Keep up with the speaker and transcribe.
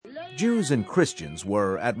Jews and Christians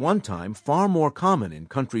were at one time far more common in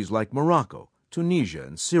countries like Morocco, Tunisia,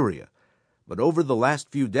 and Syria. But over the last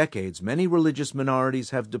few decades, many religious minorities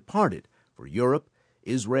have departed for Europe,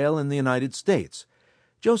 Israel, and the United States.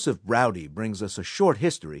 Joseph Braude brings us a short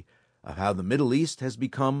history of how the Middle East has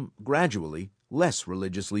become gradually less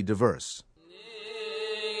religiously diverse.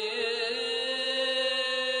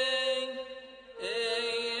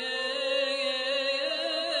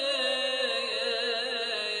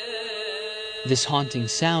 This haunting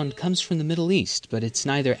sound comes from the Middle East, but it's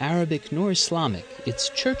neither Arabic nor Islamic. It's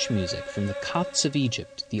church music from the Copts of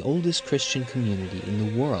Egypt, the oldest Christian community in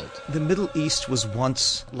the world. The Middle East was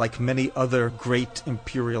once, like many other great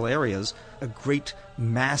imperial areas, a great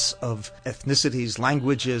mass of ethnicities,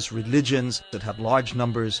 languages, religions. It had large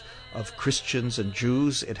numbers of Christians and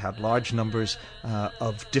Jews. It had large numbers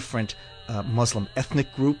of different Muslim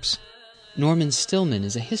ethnic groups. Norman Stillman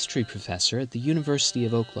is a history professor at the University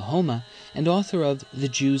of Oklahoma and author of The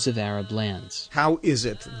Jews of Arab Lands. How is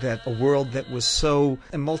it that a world that was so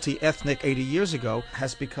multi-ethnic 80 years ago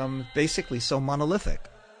has become basically so monolithic?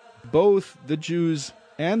 Both the Jews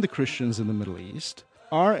and the Christians in the Middle East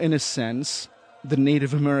are, in a sense, the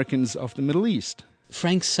Native Americans of the Middle East.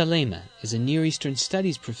 Frank Salema is a Near Eastern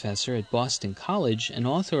Studies professor at Boston College and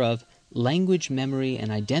author of Language, Memory,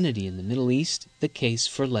 and Identity in the Middle East, The Case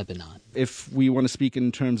for Lebanon. If we want to speak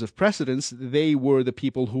in terms of precedence, they were the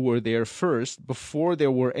people who were there first, before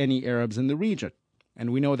there were any Arabs in the region.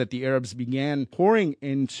 And we know that the Arabs began pouring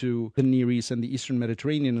into the Near East and the Eastern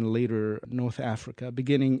Mediterranean and later North Africa,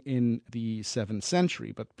 beginning in the 7th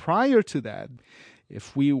century. But prior to that,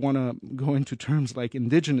 if we want to go into terms like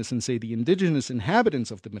indigenous and say the indigenous inhabitants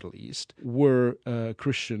of the Middle East were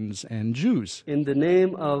Christians and Jews. In the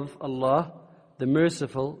name of Allah, the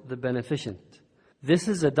Merciful, the Beneficent. This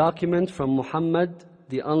is a document from Muhammad,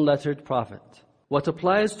 the unlettered prophet. What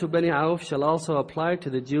applies to Bani Auf shall also apply to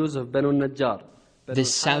the Jews of Banu Najjar.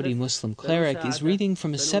 This Saudi Muslim cleric is reading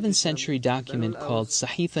from a 7th century document called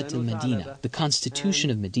Sahifat al-Medina, the Constitution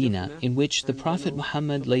of Medina, in which the Prophet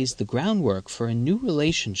Muhammad lays the groundwork for a new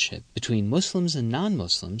relationship between Muslims and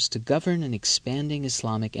non-Muslims to govern an expanding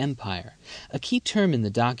Islamic empire. A key term in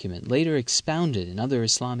the document, later expounded in other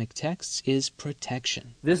Islamic texts, is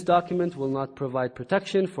protection. This document will not provide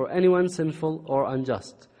protection for anyone sinful or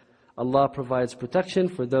unjust. Allah provides protection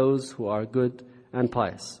for those who are good and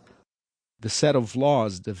pious. The set of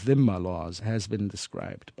laws, the Dhimma laws, has been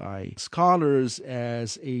described by scholars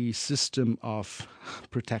as a system of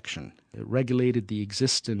protection. It regulated the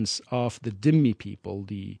existence of the Dhimmi people,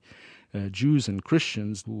 the Jews and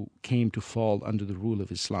Christians who came to fall under the rule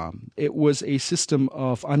of Islam. It was a system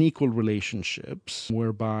of unequal relationships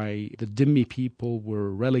whereby the Dhimmi people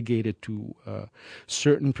were relegated to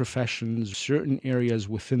certain professions, certain areas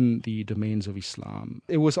within the domains of Islam.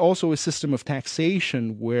 It was also a system of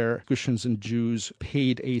taxation where Christians and Jews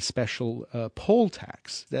paid a special poll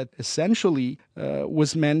tax that essentially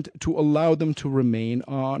was meant to allow them to remain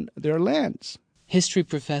on their lands. History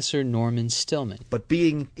professor Norman Stillman. But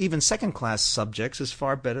being even second-class subjects is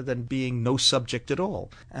far better than being no subject at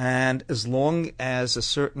all. And as long as a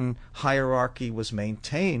certain hierarchy was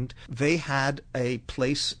maintained, they had a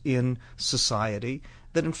place in society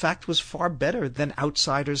that in fact was far better than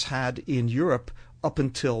outsiders had in Europe up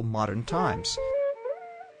until modern times.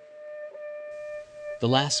 The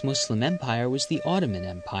last Muslim empire was the Ottoman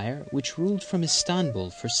Empire, which ruled from Istanbul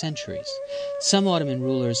for centuries. Some Ottoman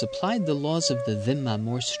rulers applied the laws of the Dhimma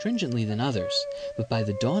more stringently than others, but by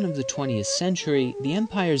the dawn of the 20th century, the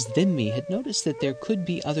empire's Dhimmi had noticed that there could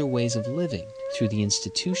be other ways of living through the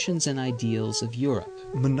institutions and ideals of Europe.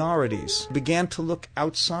 Minorities began to look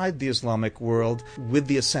outside the Islamic world with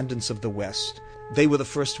the ascendance of the West. They were the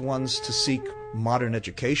first ones to seek modern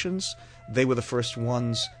educations. They were the first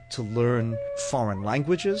ones to learn foreign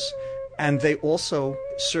languages, and they also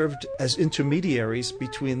served as intermediaries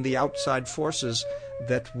between the outside forces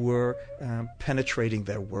that were penetrating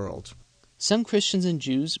their world. Some Christians and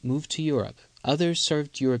Jews moved to Europe. Others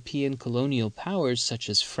served European colonial powers such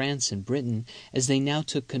as France and Britain as they now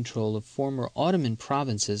took control of former Ottoman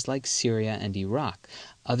provinces like Syria and Iraq.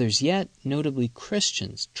 Others yet, notably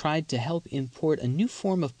Christians, tried to help import a new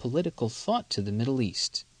form of political thought to the Middle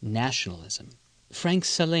East, nationalism. Frank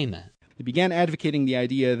Salema. They began advocating the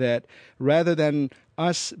idea that rather than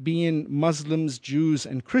us being Muslims, Jews,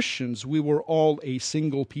 and Christians, we were all a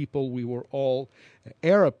single people, we were all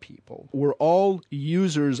Arab people. We're all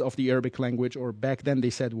users of the Arabic language, or back then they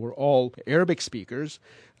said we're all Arabic speakers,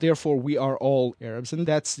 therefore we are all Arabs. And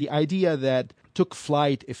that's the idea that took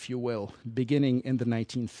flight, if you will, beginning in the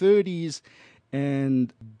 1930s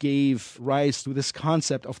and gave rise to this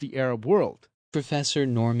concept of the Arab world. Professor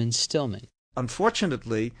Norman Stillman.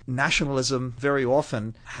 Unfortunately, nationalism very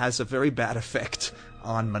often has a very bad effect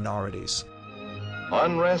on minorities.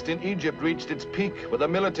 Unrest in Egypt reached its peak with a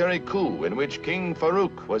military coup in which King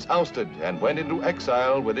Farouk was ousted and went into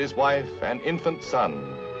exile with his wife and infant son.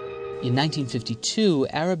 In 1952,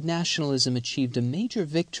 Arab nationalism achieved a major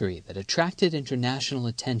victory that attracted international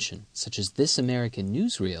attention, such as this American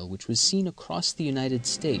newsreel, which was seen across the United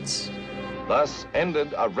States. Thus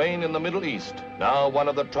ended a reign in the Middle East, now one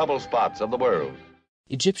of the trouble spots of the world.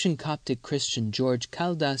 Egyptian Coptic Christian George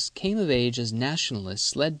Caldas came of age as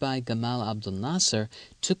nationalists led by Gamal Abdel Nasser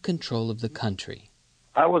took control of the country.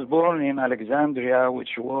 I was born in Alexandria,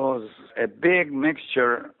 which was a big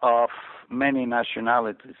mixture of many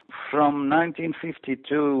nationalities. From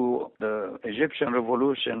 1952, the Egyptian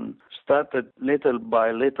revolution started little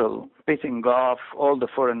by little, picking off all the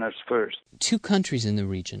foreigners first. Two countries in the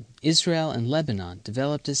region, Israel and Lebanon,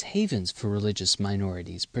 developed as havens for religious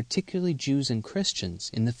minorities, particularly Jews and Christians,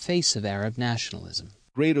 in the face of Arab nationalism.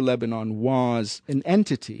 Greater Lebanon was an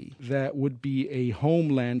entity that would be a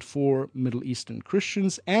homeland for Middle Eastern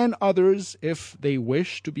Christians and others if they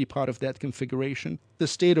wish to be part of that configuration. The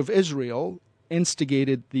State of Israel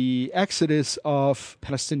instigated the exodus of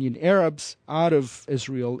Palestinian Arabs out of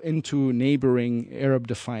Israel into neighboring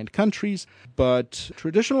Arab-defined countries. But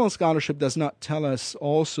traditional scholarship does not tell us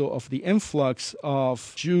also of the influx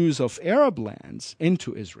of Jews of Arab lands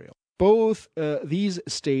into Israel. Both these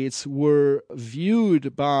states were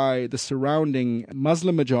viewed by the surrounding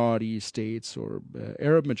Muslim-majority states or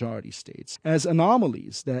Arab-majority states as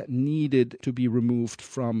anomalies that needed to be removed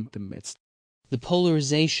from the midst. The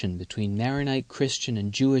polarization between Maronite Christian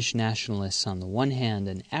and Jewish nationalists on the one hand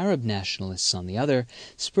and Arab nationalists on the other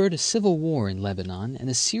spurred a civil war in Lebanon and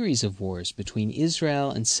a series of wars between Israel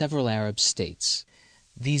and several Arab states.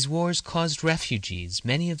 These wars caused refugees,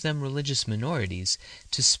 many of them religious minorities,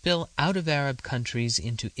 to spill out of Arab countries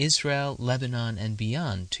into Israel, Lebanon, and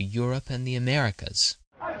beyond to Europe and the Americas.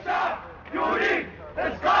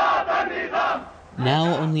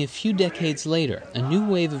 Now, only a few decades later, a new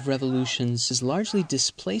wave of revolutions is largely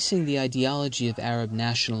displacing the ideology of Arab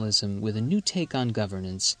nationalism with a new take on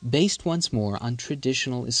governance based once more on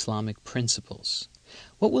traditional Islamic principles.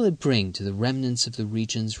 What will it bring to the remnants of the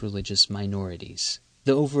region's religious minorities?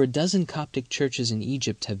 Though over a dozen Coptic churches in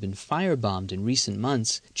Egypt have been firebombed in recent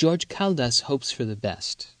months, George Caldas hopes for the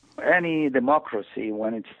best. Any democracy,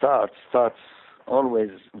 when it starts always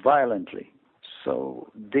violently. So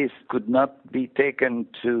this could not be taken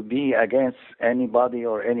to be against anybody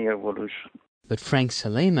or any revolution. But Frank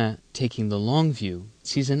Salema, taking the long view,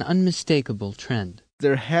 sees an unmistakable trend.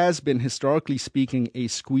 There has been, historically speaking, a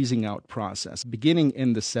squeezing out process, beginning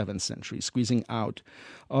in the 7th century, squeezing out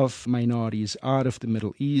of minorities out of the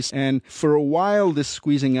Middle East. And for a while, this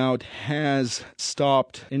squeezing out has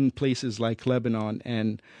stopped in places like Lebanon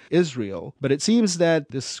and Israel. But it seems that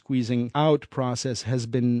this squeezing out process has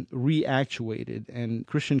been reactuated, and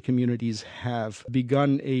Christian communities have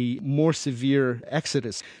begun a more severe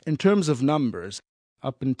exodus. In terms of numbers,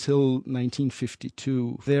 up until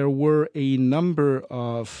 1952, there were a number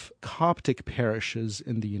of Coptic parishes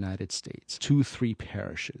in the United States, 2-3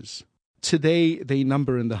 parishes. Today, they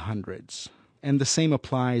number in the hundreds. And the same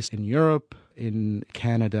applies in Europe, in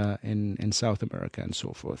Canada, in South America, and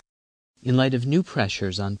so forth. In light of new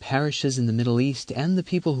pressures on parishes in the Middle East and the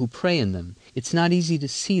people who pray in them, it's not easy to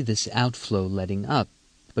see this outflow letting up.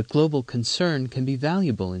 But global concern can be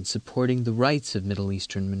valuable in supporting the rights of Middle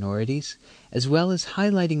Eastern minorities, as well as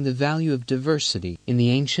highlighting the value of diversity in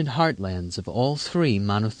the ancient heartlands of all three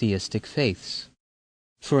monotheistic faiths.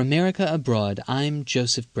 For America Abroad, I'm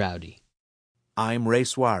Joseph Braude. I'm Ray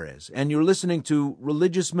Suarez, and you're listening to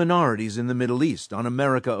Religious Minorities in the Middle East on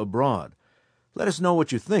America Abroad. Let us know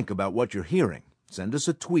what you think about what you're hearing. Send us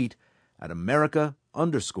a tweet at America_Abroad.